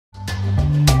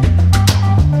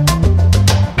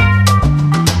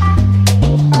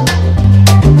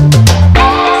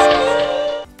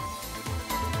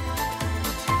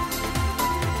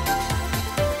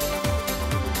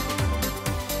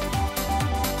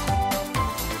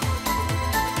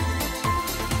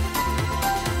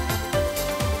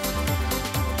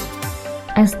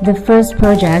As the first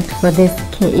project for this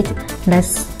kit, let's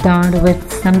start with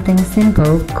something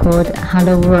simple called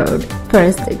Hello World.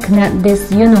 First, connect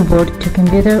this Uno board to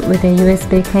computer with a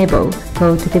USB cable.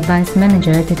 Go to Device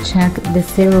Manager to check the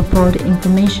serial port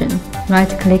information.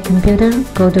 Right-click Computer,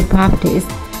 go to Properties,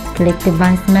 click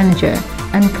Device Manager,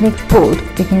 and click Board.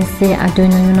 You can see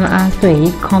Arduino Uno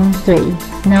R3,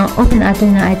 COM3. Now open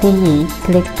Arduino IDE,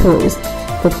 click Tools.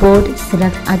 For board,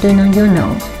 select Arduino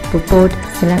Uno. For board,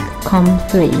 select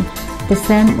COM3. The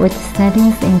same with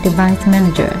settings in Device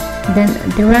Manager. Then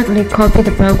directly copy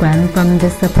the program from the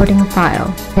supporting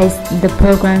file. Paste the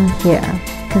program here.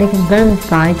 Click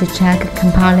Verify to check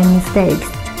compiling mistakes.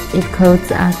 If codes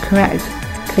are correct,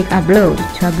 click Upload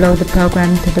to upload the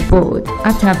program to the board.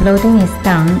 After uploading is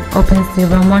done, open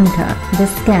Serial Monitor. The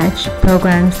sketch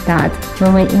program starts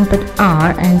when we input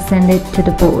R and send it to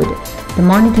the board. The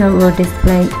monitor will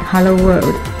display Hello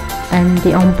World, and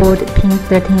the onboard pin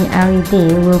 13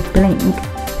 LED will blink.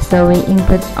 So we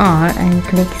input R and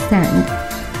click Send.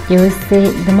 You will see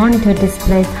the monitor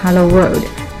displays Hello World,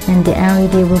 and the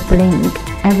LED will blink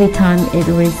every time it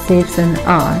receives an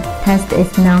R. Test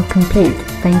is now complete.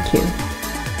 Thank you.